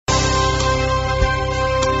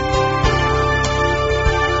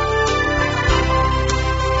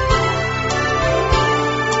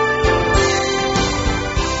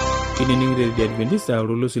redio Adventista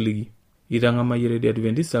lolo siligi itangama redio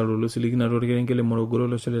Adventista lolo siligi na rorengele Morogoro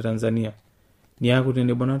lo shole Tanzania niaku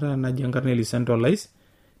tene bonata na jankarne licentralize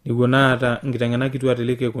nigonata ngitangana kitu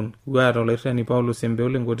ateleke kun gwata olairani Paulo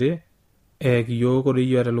Sembeole ngote kiyo ko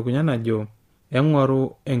riyo atalukunyana jo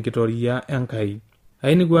engwaru enkitoria enkai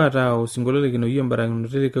aini gwata osingolole kino yiyo mbarang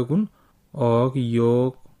noteleke kun o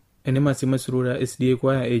kiyo enema simasirura SDA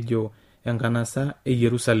kwa ejo enkanasa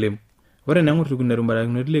Jerusalem ore nangu tukuneru mbarang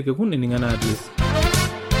noteleke kun eningana address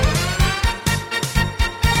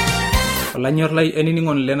Olanyorlai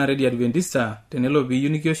eniningon lena redio Adventista tenelo biyu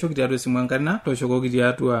nikiyosho kitiatu simuankarina toshoko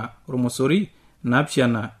kitiatu ormosori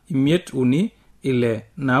napshana imiet uni ile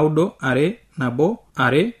naudo are nabo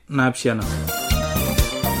are napshana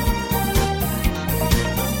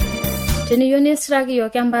Teniyoni siragiyo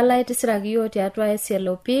kambala siragiyo tiatu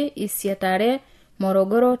SLOP isietare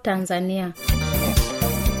Morogoro Tanzania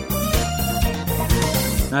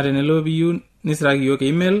na tenelo biyu nisiragiyo ke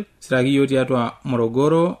email siragiyo tiatu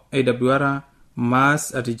Morogoro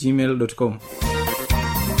awr@gmail.com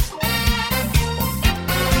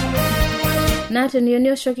na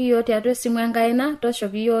teniyoni oshokiyo tiatu simuankaina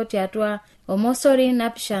toshokiyo tiatu omosori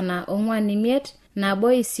napshana ongwanimiet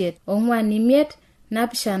nabo isiet ongwanimiet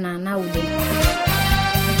napshana naude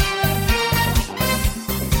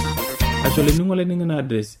Actually ningole ningana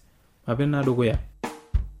address mapena dukuya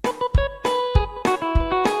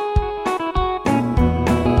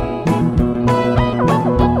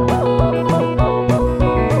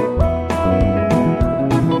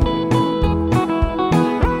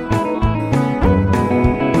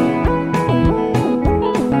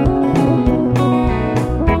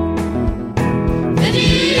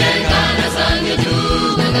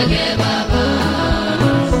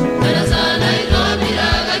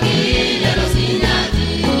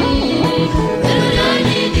Pero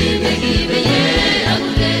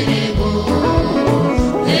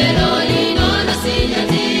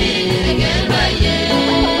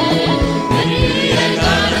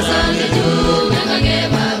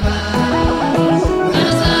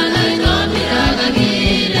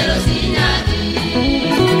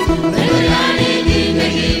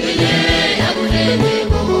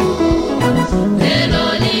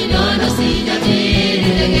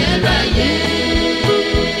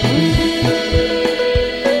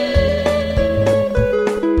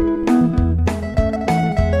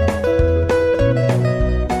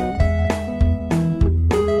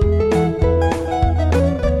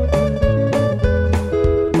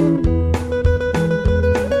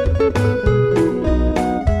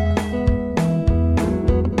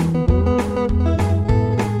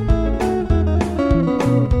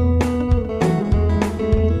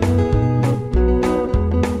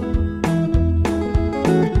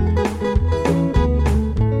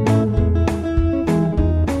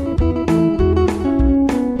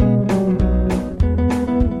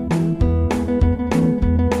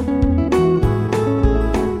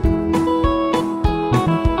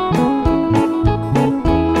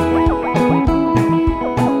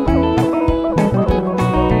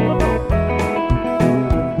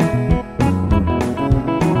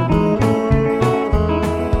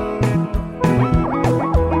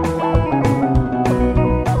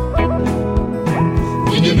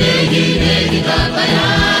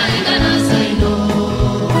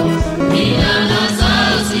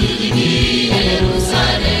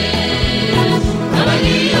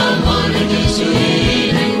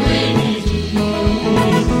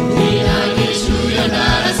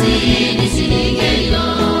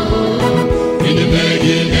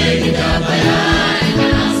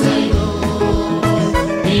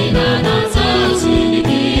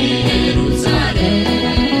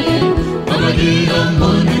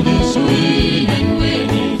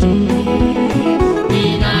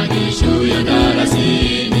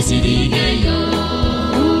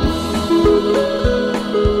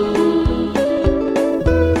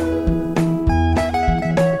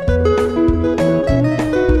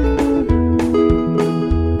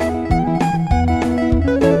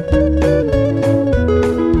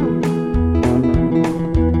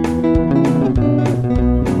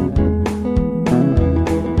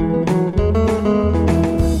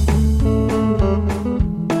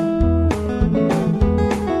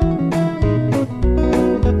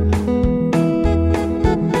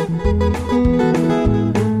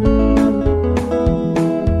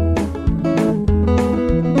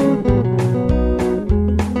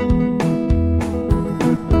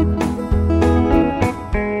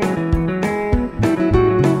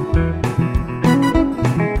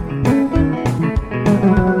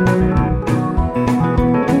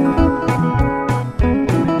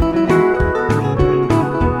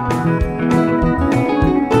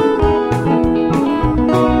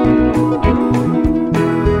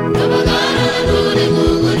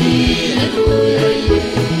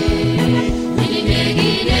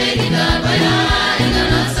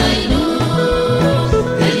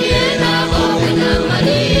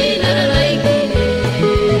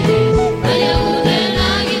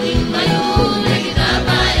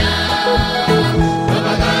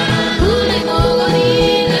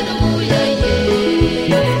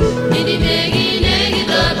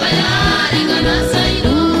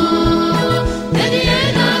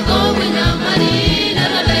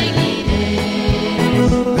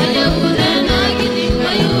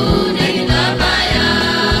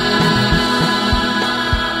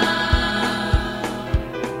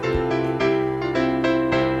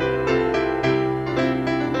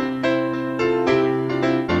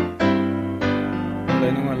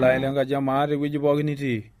Lai lenkaji emaata ewueji pookin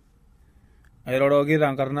nitii, airoroki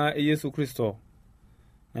tenkarna e Yesu Kristo,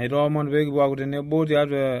 naitoomon pee kipuo aaku tenebo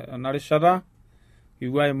tiatua ena rishata,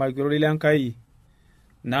 kipuo aimaki ororei lenkai,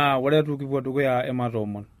 naa ore eitu kipuo dukuya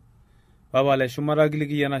ematoomon. Papa leshumata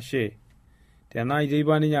kiliki enashe, tenaa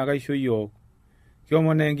iteipa ninye ake aisho yiok,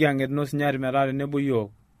 kiomon enkiyanget ino sinyati metaa tenebo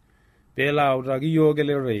yiok, peelo autaki yiok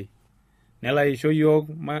ele rorei, nelo aisho yiok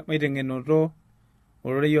maiteng'enoto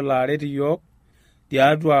ororei olo aret yiok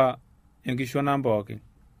tiatua enkishon ang' pookin.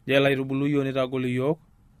 Nelo aitubulu yiok nitagol yiok,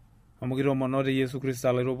 amu kitoomonote Yesu Kristo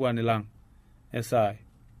olaitopwani lang' esaai.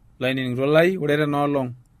 Lainining'ito lai, ore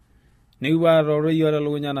tenaolong' nikipuo aatooro yiok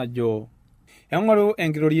telukunya najo, eng'oru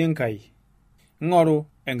enkirorie Enkai, ing'oru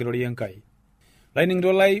enkirorie Enkai.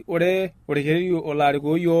 Lainining'ito lai, ore orkereri olo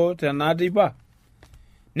arikoo yiok tena teipa,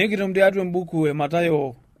 nikitum tiatua embuku e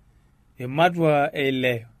Matayo ematua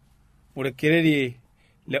 6, orkereri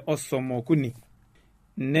le 13,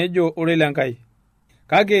 nejo ororei lenkai,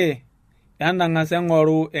 kake entang'asa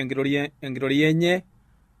eng'oru enkirorie enye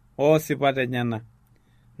oosipat enyenak,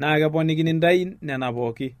 naa keponikini ntai nena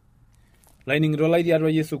pooki. Lainining'ito lai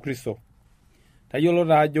tiatua Yesu Kristo, tayiolo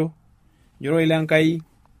taa ajo ororei lenkai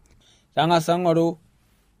tang'asa ng'oru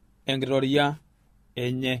enkitoria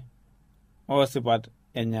enye oosipat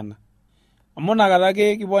enyenak, amu nakata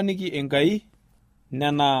ake kiponiki Enkai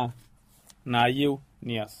nena naayieu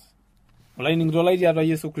nias. Olainining'ito lai tiatua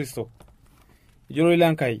Yesu Kristo, ejo ororei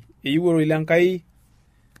lenkai, eyieu ororei lenkai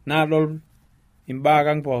naadol imbaa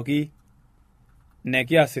kang' pooki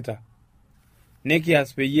nekiasita,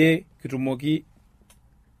 nekias peyie kitumoki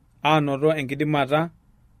aanoto enkidimata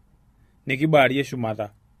nikibaarie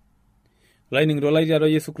eshumata. Olainining'ito lai tiatua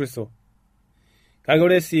Yesu Kristo, kake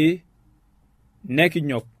ore sii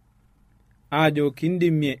nekinyok aajo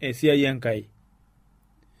kindimie esiai Enkai,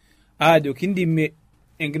 aajo kindimie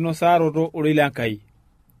enkinosaroto ororei lenkai,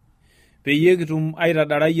 peyie kitum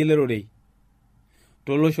aitadarai ele rorei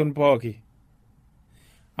toloshon pooki,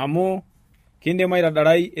 amu kindim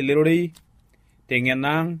aitadarai ele rorei teng'eno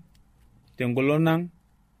ang', tengolon ang',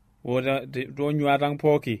 toonyuat ang'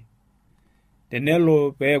 pooki,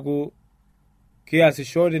 tenelo peeku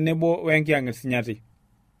kiasisho tenebo wenkiyanget sinyati.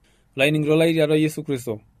 Lainining'ito lai tiatua Yesu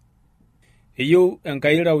Kristo, eyieu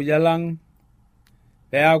Enkai irauja lang'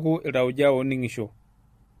 peeku irauja ooning'isho,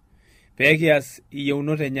 peekias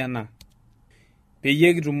iyieunot enyenak,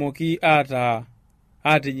 peyie kitumoki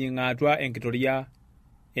aatijing' atua enkitoria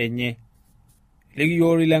enye. Eliki yiok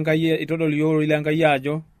ororei lenkai, itodol yiok ororei lenkai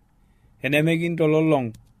ajo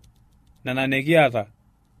enemekintololong' nena nekiata,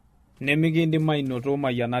 nemikindim ainoto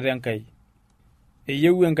mayianat Enkai.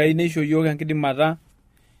 Eyieu Enkai neisho yiok enkidimata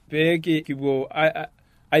pee kipuo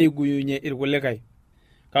aiguyunye irkulikae,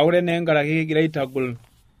 kake ore naa enkaraki kigira aitagol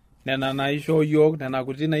nena naishoo yiok, nena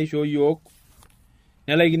kuti naishoo yiok,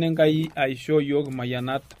 nelaikino Enkai aishoo yiok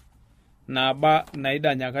mayianat naaba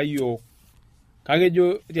naidanyaka yiok. Kake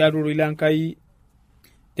ejo tiatua ororei lenkai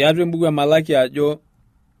tiatua embuku e Malaki ajo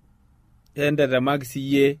entetemaki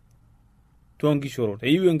siyie toonkishorot.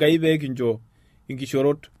 Eyieu Enkai pee kincho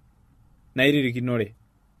inkishorot nairirikinore,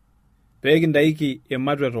 pee kintaiki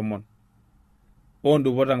ematua 10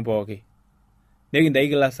 oondupot ang' pooki,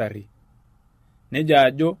 nekintaiki lasari. Nejo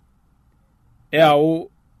ajo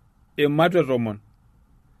eyau ematua 10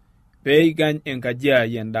 pee ikany enkaji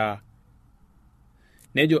ai endaa.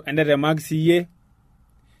 Nejo entetemaki siyie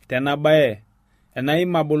tena baye,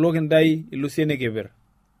 enaim aboloki ntai ilusien ekipir,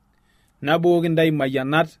 nabukoki ntai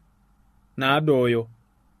mayianat naadooyo,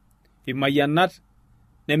 imayianat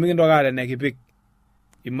nemikintoki aata enekipik,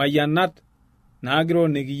 imayianat naagiroo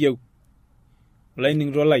nekiyieu.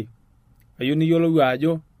 Olainining'ito lai, ayieu niyiolou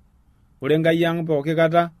ajo ore Enkai ang' pooki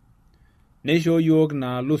kata neishoo yiok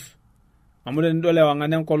naalus, amu tenidol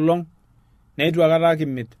ewang'an enkolong' neitu akata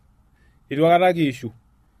kimit, eitu akata kiishu,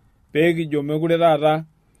 pee kijo mekure taata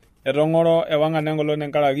etong'oro ewang'an enkolong'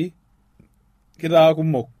 tenkaraki kitaa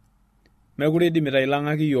kumok, mekure idimita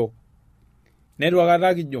ailang'aki yiok. Neitu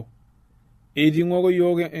akata kijo eiting'oko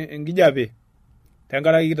yiok enkijape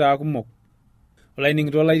tenkaraki kitaa kumok.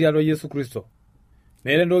 Olainining'ito lai tiatua Yesu Kristo,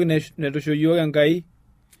 meeta entoki neitu isho yiok Enkai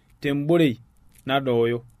temborei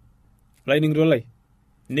nadooyo. Olainining'ito lai,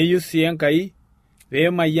 neyieu sii Enkai pee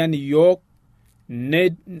mayian yiok,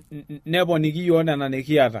 neponiki yiok nena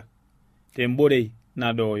nekiata temborei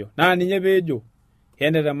nadooyo. Naa ninye peejo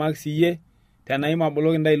entetemaki siyie tenaim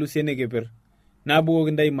aboloki ntai ilusien ekipir,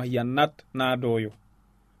 nabukoki ntai mayianat naadooyo.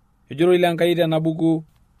 Ejo ororei lenkai tena buku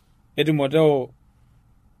e Timotheo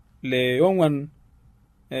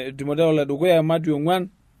Timotheo le dukuya ematua 4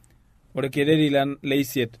 orkereri le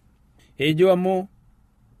 8. Ejo amu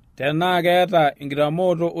tenaa keeta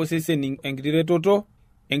enkitamooto osesen enkiti retoto,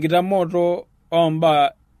 enkitamoto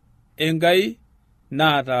ombaa Enkai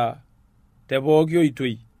naata te pooki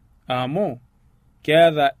oitoi amu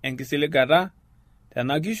keeta enkisiligata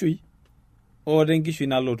tena kishui o tenkishui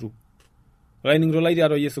nalotu. Olaining'ito lai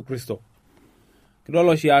tiatua Yesu Kristo, kidol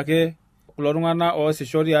oshiake kulo tung'anak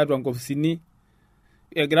oosisho tiatua nkofisini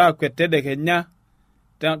egira akwet tedekenya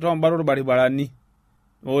toombat orbaribarani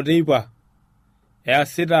oteipa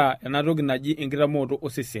easita ena toki naji enkitamoto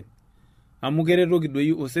osesen, amu keretoki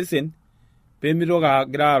doi osesen peemitoki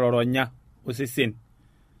agira aroronya osesen.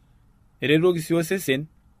 Eretoki sii osesen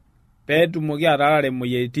peetumoki ataarare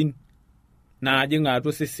moyiaritin naajing' atua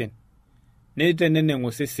osesen, neiteneneng'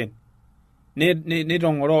 osesen,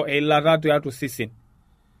 neitong'oroo eilata tiatua osesen,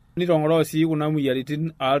 neitong'oroo sii kuna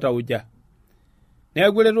moyiaritin aaltauja.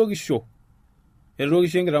 Neeku eretokisho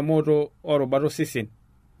enkitamoto oorubat osesen.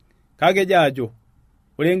 Kake ejo ajo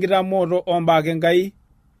ore enkitamoto ombaa Enkai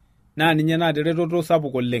naa ninye naata eretoto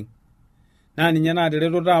sapuk oleng'. Naa ninye naata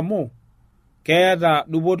eretoto amu keeta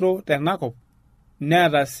dupoto tenakop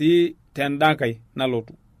neeta sii tendakae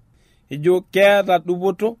nalotu. Ejo keeta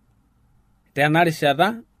dupoto tena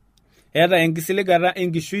rishata, eeta enkisiligata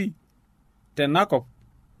enkishui tenakop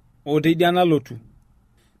o teidia nalotu.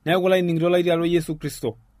 Neeku olaining'ito lai tiatua Yesu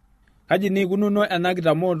Kristo, kaji neikununo ena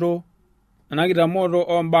kitamoto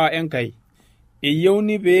ombaa Enkai?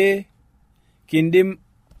 Eyieuni pee kindim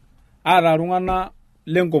ataa iltung'anak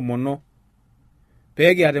lenkomono,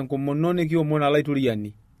 pee kiata enkomono nikiomon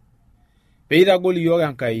olaituriani, pee eitagol iyiok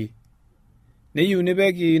Enkai. Neyieuni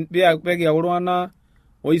pee kiaku iltung'anak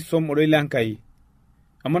oisom oroi lenkai,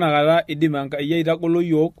 amu nakata idim Enkai aitagolo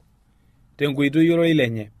iyiok tenkoitoi oroi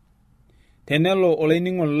lenye. Tenelo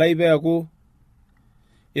olainining'oni lai peeku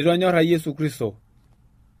itonyorra Yesu Kristo,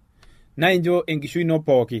 naa incho enkishui ino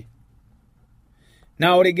pooki.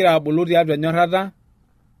 Naa ore igira abulu tiatua enyorrata,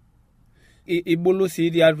 ibulu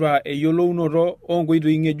sii tiatua eyiolounoto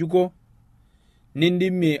onkoitoi ng'ejuko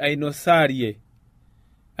nindimie ainosarie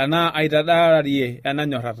enaa aitadaararie ena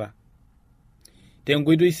nyorrata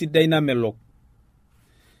tenkoitoi sidai namelok.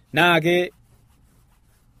 Naake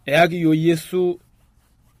eyaki yiok Yesu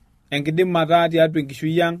enkidimata tiatua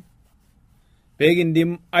enkishui ang' pee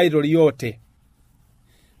kindim aitorioo ote,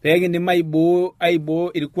 pee kindim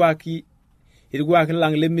aiboo irkuaki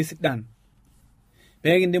lang' lemesidan,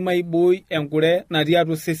 pee kindim aibooi enkure natii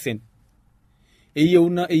atua osesen,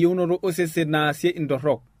 eyieunoto osesen naasie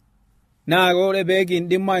intorrok. Naa ore pee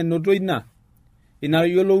kindim ainoto ina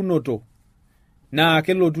yiolounoto, naa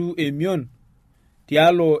kelotu emion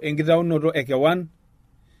tialo enkitaunoto ekewan,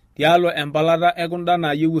 tialo empalata ekunda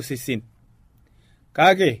naayieu osesen.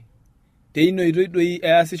 Kake teina oitoi doi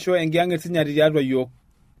easisho enkiyang'et sinyati tiatua yiok,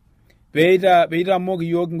 pee itamok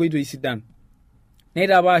yiok inkoitoi sidan,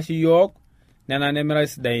 neitapaash yiok nena nemera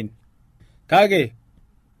sidain. Kake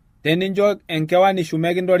tenincho enkewan ishu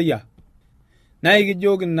mekintoria, naa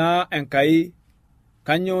ikijoki naa Enkai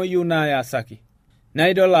kanyoo iyieu naa yaasaki. Naa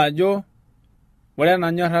idol ajo ore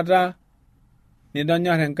ena nyorrata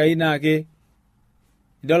nitonyorr Enkai naake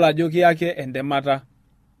idol ajo kiyaki entemata.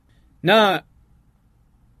 Naa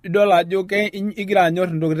idol ajo igira anyorr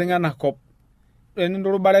intokitin enakop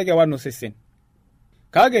teninturubare kewan osesen.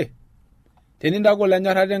 Kake tenintagol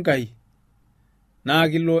enyorrata Enkai naa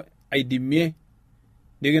kilo aidimie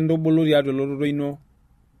nikintubulu tiatua elototo ino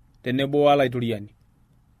tenebo olaituriani.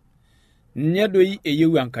 Ninye doi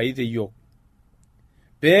eyieu Enkai te yiok,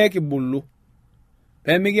 pee kibulu,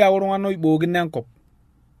 pee mikiaku iltung'anak oibookino enkop,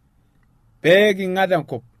 pee king'at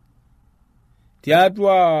enkop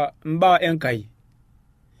tiatua mbaa Enkai,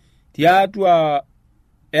 tiatua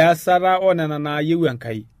easata onena naayieu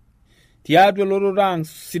Enkai, tiatua elototo ang'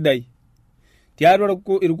 sidai, tiatua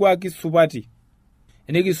irkuaki supati.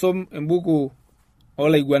 Enikisom embuku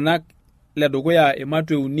olaiguanak ledukuya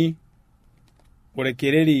Mateo 3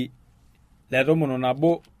 orkereri le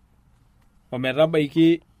 11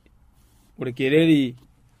 ometabaiki orkereri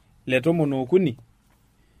le 13,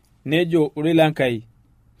 nejo oroi lenkai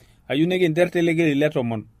ayieu nikinterr tele kereri le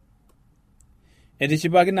 10.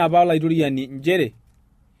 Etishipakine apa olaituriani njere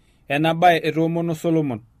ena baye etoomono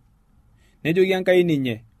Solomon. Nejoki Enkai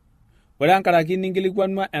ninye, ore enkaraki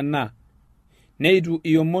ninkilikuanua ena, neitu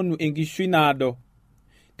iomonu enkishui naado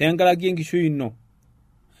tenkaraki enkishui ino,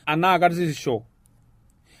 anaa karsisisho,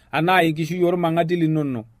 anaa enkishui ormang'ati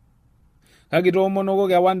linono. Kake itoomonoko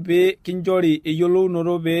kewan pee kinchori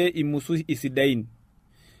eyiolounoto pee imusu isidain.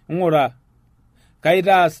 Ng'ura,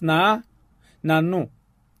 kaitaas naa nanu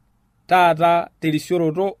taata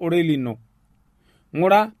terisioroto orei lino.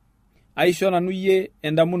 Ng'ura, aisho nanu yie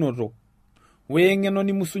endamunoto weeng'eno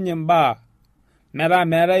nimusunye mbaa, metaa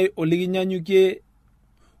meetai olikinyanyukie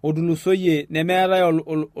otulusoyie nemeetai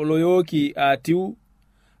oloyooki atiu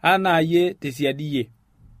anaa yie tesiadi yie.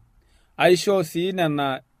 Aishoo sii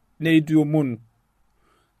nena neitu iomonu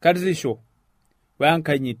karsisho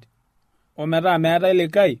wenkanyit, ometaa meetai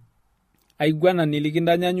likae aiguanani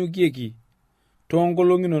likintanyanyukieki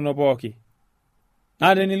toonkolong'i inonok pooki.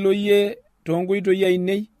 Naa tenilo yie toonkoitoi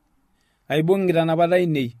ainei aibung' nkitanapat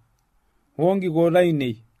ainei onkikoot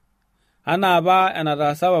ainei anaa apa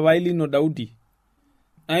enataasa papai lino Daudi,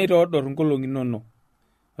 naitoodor nkolong'i inonok.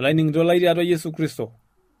 Olainining'ito lai tiatua Yesu Kristo,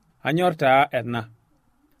 anyor taa ena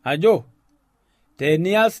ajo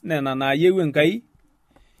tenias nena naayieu Enkai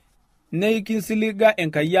nekinsiliga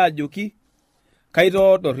Enkai ajoki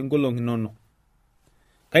kaitoodor inkolong'i inonok,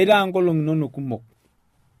 kaitaa nkolong'i inonok kumok.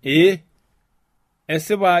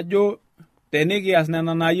 Esipa ajo tenikias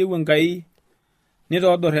nena naayieu Enkai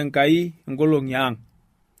nitoodor Enkai inkolong'i ang'.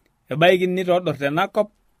 Ebaiki nitoodor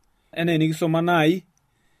tenakop enaa enikisoma nai,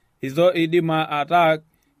 idim ataa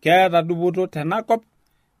keeta dupoto tenakop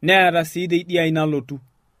neeta sii teidiai nalotu.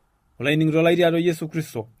 Olainining'ito lai tiatua Yesu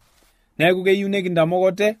Kristo, neeku keyieu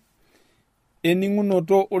nekintamokote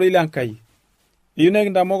ening'unoto oroi lenkai, eyieu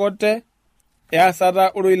nekintamokote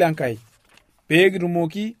easata oroi lenkai pee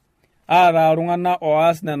kitumoki ataa iltung'anak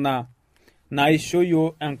oas nena naisho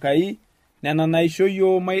yiok Enkai, nena naisho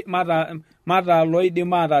yiok mataa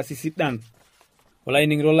loidim ataas isidan.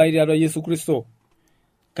 Olainining'ito lai tiatua Yesu Kristo,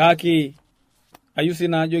 kake ayieu sii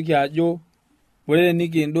naajoki ajo ore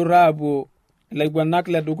tenikindur aapuo ilaiguanak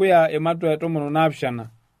ledukuya ematua 17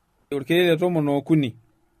 orkeek 13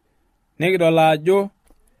 nikidol ajo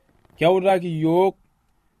keutaki yiok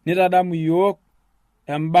nitadamu yiok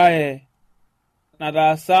embaye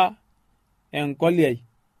nataasa enkoliai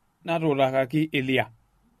natuutakaki Elia.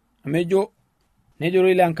 Nejo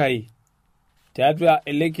oroi lenkai tiatua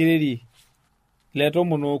ele kereri le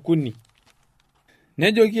 13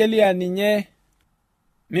 nejoki Elia ninye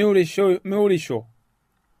miurisho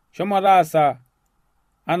shomo taasa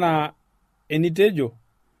anaa enitejo,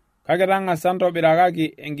 kake tang'asa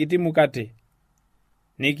ntobirakaki enkiti mukate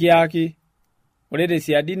nikiaki, ore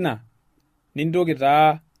tesiadi ina nintoki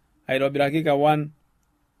taa aitobiraki kewan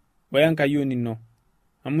wenkayioni ino,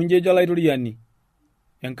 amu nji ejo olaituriani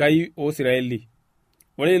Enkai oosiraeli,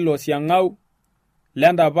 ore ilo siang'au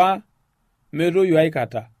lentapa metoyu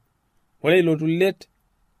aikata, ore ilo tulet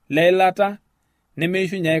leilata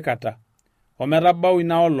nemeishunye aikata, ometabau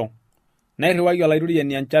ina olong' nairriwaki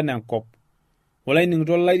olaituriani enchan enkop.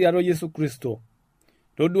 Olainining'ito lai tiatua Yesu Kristo,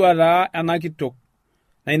 todua taa ena kitok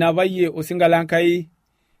nainapayie osinka lenkai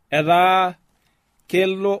etaa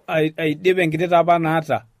kelo aidip enkiti tapa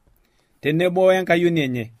naata tenebo wenkayioni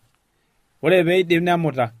enye. Ore peidip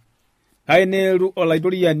nemuta, kake neeru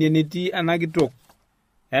olaituriani enetii ena kitok,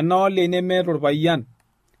 ena ole nemeeta orpayian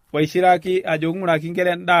oishiraki ajo ng'uraki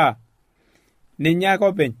nkera endaa ninye ake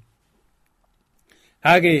openy.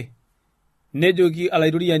 Kake nejoki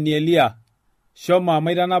olaituriani Elia, shomo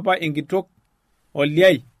amaitanapa enkitok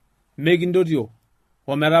oliai mekintotio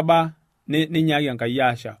ometaba ninyaaki Enkai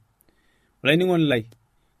asha. Olainining'oni lai,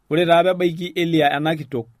 ore taa pebaiki Elia ena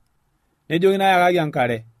kitok nejoki nayakaki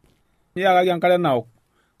enkare naok,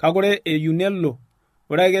 kake ore eyieu nelo,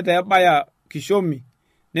 ore ake peebaya kishomi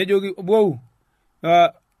nejoki wou,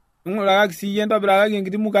 ng'urakaki siiyie ntobirakaki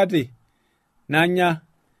enkiti mukate nanya.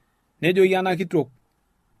 Nejoki ena kitok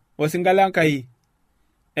osinka lenkai,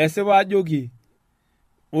 esipa ajoki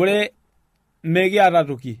ore mekiata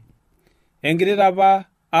toki, enkiti tapa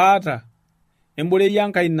aata emborei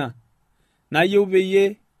enkaina nayieu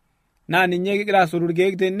peyie naa ninye kigira asotu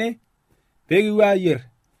irkeek tene pekipuo ayierr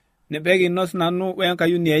pekinos nanu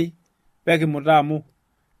wenkayioni ai pekimuta amu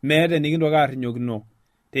meeta enikintoki arrinyokino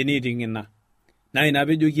teniiting' ina. Naa ina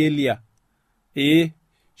peejoki Elia,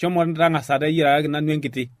 shomo tang'asa teyiarakaki nanu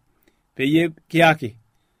enkiti peyie kiaki,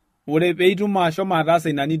 ore peitum ashomo ataasa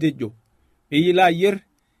ina nitejo peyie ilo ayierr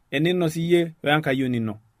eninos iyie wenkayioni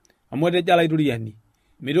ino, amu etejo olaituriani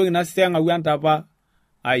mitoki ina siang'au entapa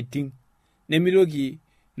aiting', nemitoki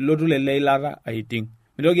ilo tulet leilata aiting',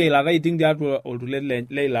 mitoki eilata aiting' tiatua oltulet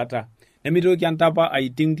leilata, nemitoki entapa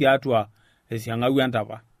aiting' tiatua esiang'au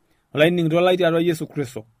entapa. Olainining'ito lai tiatua Yesu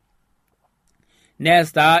Kristo,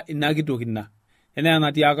 nees taa ina kitok ina enaa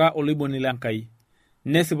enatiaka oloiboni lenkai,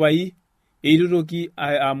 nesipai eitutoki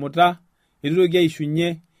amuta, eitutoki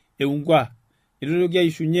aishunye eunkwa, eitutoki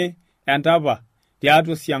aishunye entapa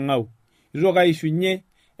tiatua siang'au, eitutoki aishunye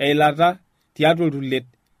eilata tiatua oltulet,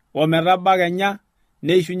 ometaba kenya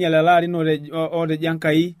neishunye lelo arin otejo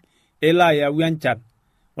Enkai elo ayau enchan.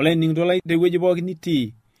 Olainining'ito lai tewueji pookin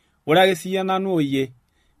nitii, ore ake siiyie nanu oyie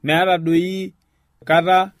meeta doi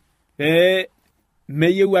kata pee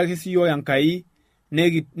meyieu ake siiyiok Enkai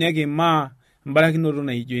nekimaa embarakinoto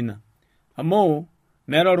naijo ina. Amu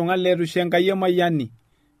meeta oltung'ani letushe Enkai emayiani,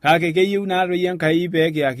 kake keyieu naa doi Enkai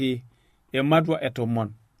peekiyaki ematua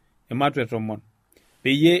etomon,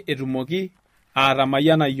 peyie etumoki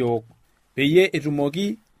atamayiana yiok, peyie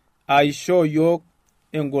etumoki aishoo yiok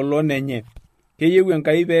engolon enye. Keyieu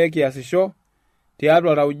Enkai peekiasisho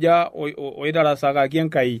tiatua tauja oitarasakaki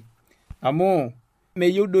Enkai, amu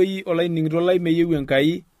meyieu doi olainining'ito lai, meyieu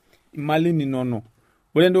Enkai imalin inono.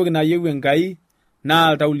 Ore entoki nayieu Enkai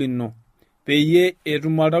naa oltau lino, peyie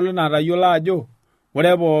etum oltau lino atayiolo ajo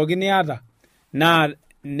ore pookin niata naa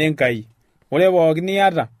nenkai, ore pookin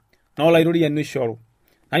niata naa olaitoriani oishoru.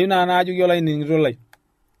 Nayieu naa naajoki olainining'ito lai,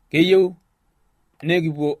 keyieu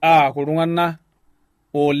nekipuo aaku iltung'anak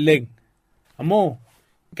oleng, amu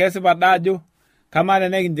kesipa daa ajo kamaa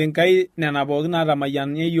tenekincho Enkai nena pookin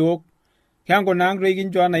natamayianie yiok, kenkunaa doi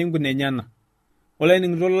kincho anaa inkun enyana.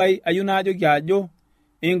 Olainining'ito lai, ayieu naajoki ajo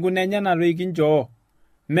inkun enyana doi kinchoo,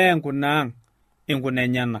 mee nkunaang, inkun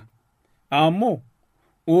enyana. Amu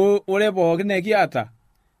ore pookin nekiata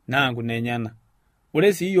naa nkun enyana.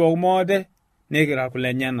 Ore sii yiok moote nekira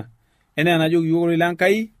kulenyana. Enaa enajoki yiok ororei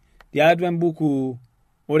lenkai tiatua embuku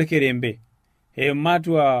orkerembe.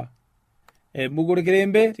 Ematua embuku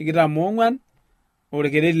orkerembe 24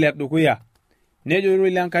 orkereti ledukuya. Nejo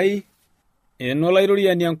ororei lenkai,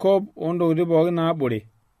 enolaitoriani enkop ontokitin pookin naabore,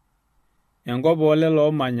 enkop oolelo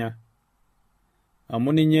oomanya,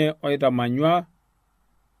 amu ninye oitamanyua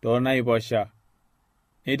toonaiposha,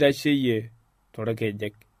 neitasheyie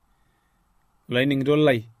torkejek. Olainining'ito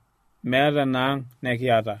lai, meeta enaang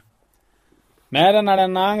nekiata. Meeta enara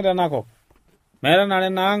enaang tenakop. Meeta enara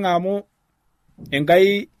enaang amu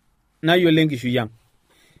Enkai nayiolo enkishui ang'.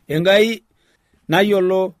 Enkai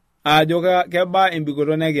nayiolo ajo keba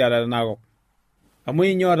embikoto nekiata tenakop. Amu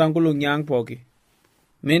inye oota nkolong'i ang' pooki.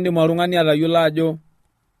 Miindim oltung'ani atayiolo ajo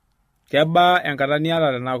keba enkata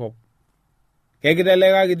niata tenakop.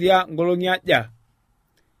 Kekitelekakitia nkolong'i aja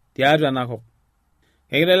tiatua enakop.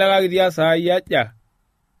 Kekitelekakitia saai aja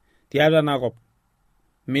tiatua enakop.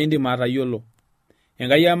 Miindim atayiolo.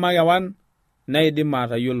 Enkai ake makewan naidim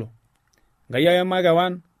atayiolo. Enkai ake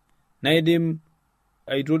makewan naidim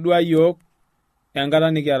aitodua yiok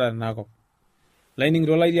enkata nikiata tenakop.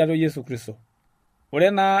 Olainining'ito lai tiatua Yesu Kristo.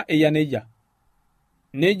 Ore naa eyia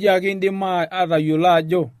nejia kindim atayiolo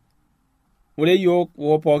ajo ore yiok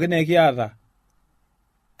pookin nekiata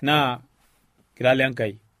naa kira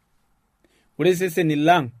lenkai. Ore seseni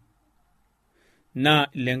lang naa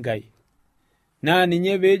lenkai. Naa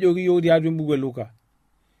ninye peejoki yiok tiatua embuku Luka,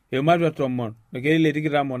 ematua 10 orkereti le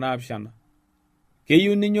 27.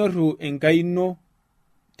 Keyieu ninyorru Enkai ino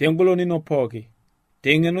tengolon ino pooki,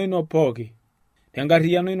 teng'eno ino pooki,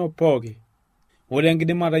 tenkarriyiano ino pooki, o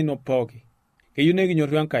tenkidimata ino pooki. Keyieu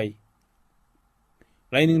nekinyorru Enkai.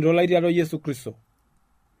 Olainining'ito lai tiatua Yesu Kristo.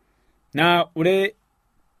 Naa ore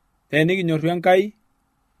tenikinyorru Enkai,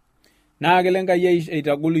 naa kelo Enkai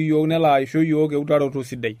aitagol yiok, nelo aisho yiok eutaroto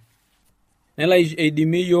sidai. Nelo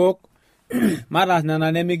aidimie yiok mataas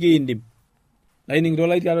nena nemikiindim. Olainining'ito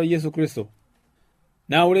lai tiatua Yesu Kristo.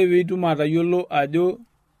 Naa ore piitum atayiolo ajo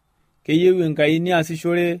keyieu Enkai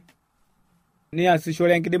niasishore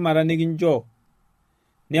enkidimata nikinchoo,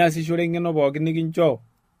 niasishore eng'eno pookin nikinchoo,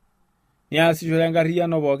 niasishore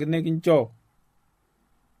enkarriyiano pookin nikinchoo,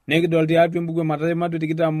 nekidol tiatua embuku ematua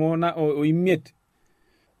 25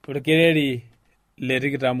 orkereri le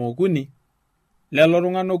 23 lelo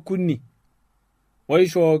tung'anak 10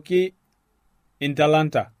 oishooki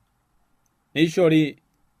intalanta, neishori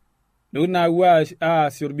ntokitin naapuo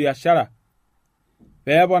aasie biashara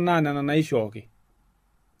peeponaa nena naishooki.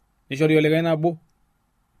 Nishori olikae 1,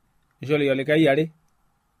 nishori olikae 2,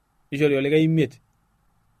 nishori olikae 5.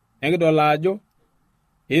 Nekidol ajo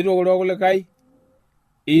eetuo kulo kulikae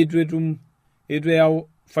eitu eyau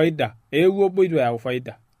faida, eewuo obo eitu eyau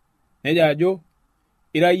faida. Nejo ajo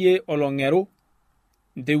ira yie olong'eru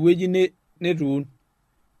tewueji netuun,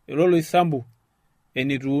 ira oloisambu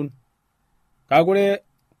enituun. Kake ore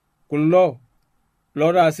kulo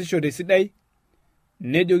lotaasishote esidai,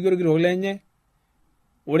 nejoki orkitok lenye,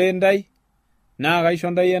 ore ntai naa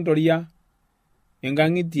kaisho ntai entoria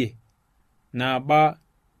enkang'itie naaba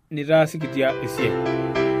nitaasikitia esiai.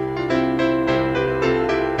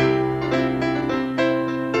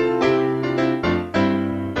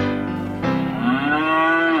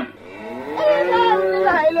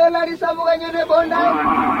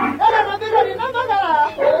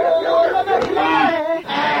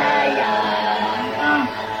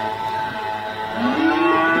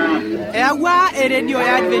 Eawua eredio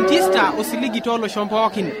ya Adventista osiligi tolosho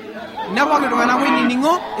pookin. nepoki iltung'anak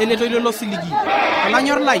oinining'o eletoilo losiligi.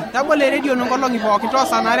 Olanyor lai, tabolo eredio nonkolong'i pookin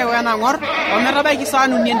toosanare wenang'or ometabaiki saa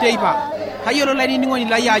uni enteipa. Tayiolo lainining'oni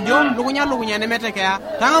lai ajo lukunya nemetekeya.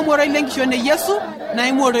 Tang'amu oroi lenkishon e Yesu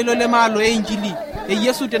naimu oroi lemaalo e Injili e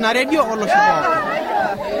Yesu tena redio olosho pookin.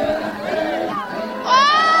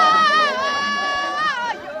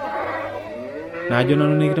 Najo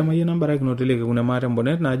nanu nikitamayian embarakinoto ele kekun emaata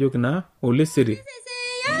embonet naajoki naa ole siri.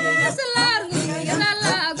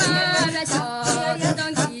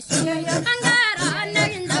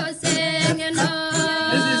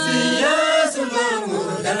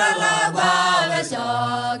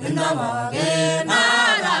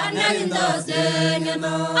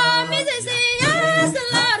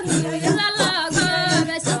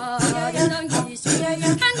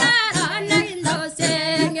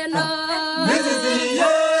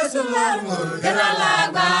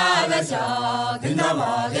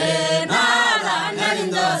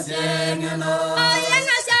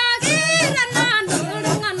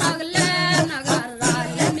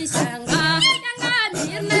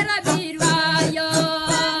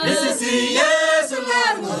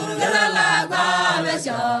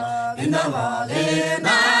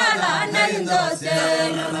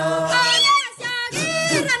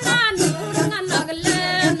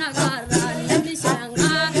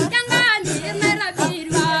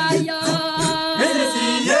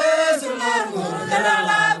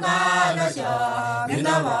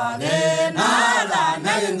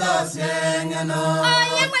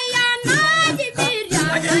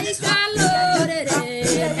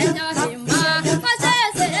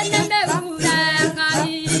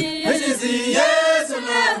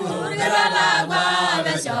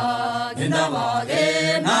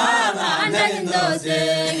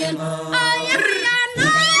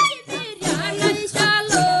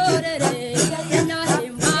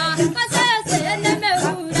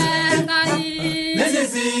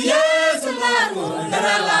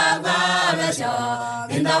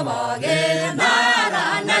 Inda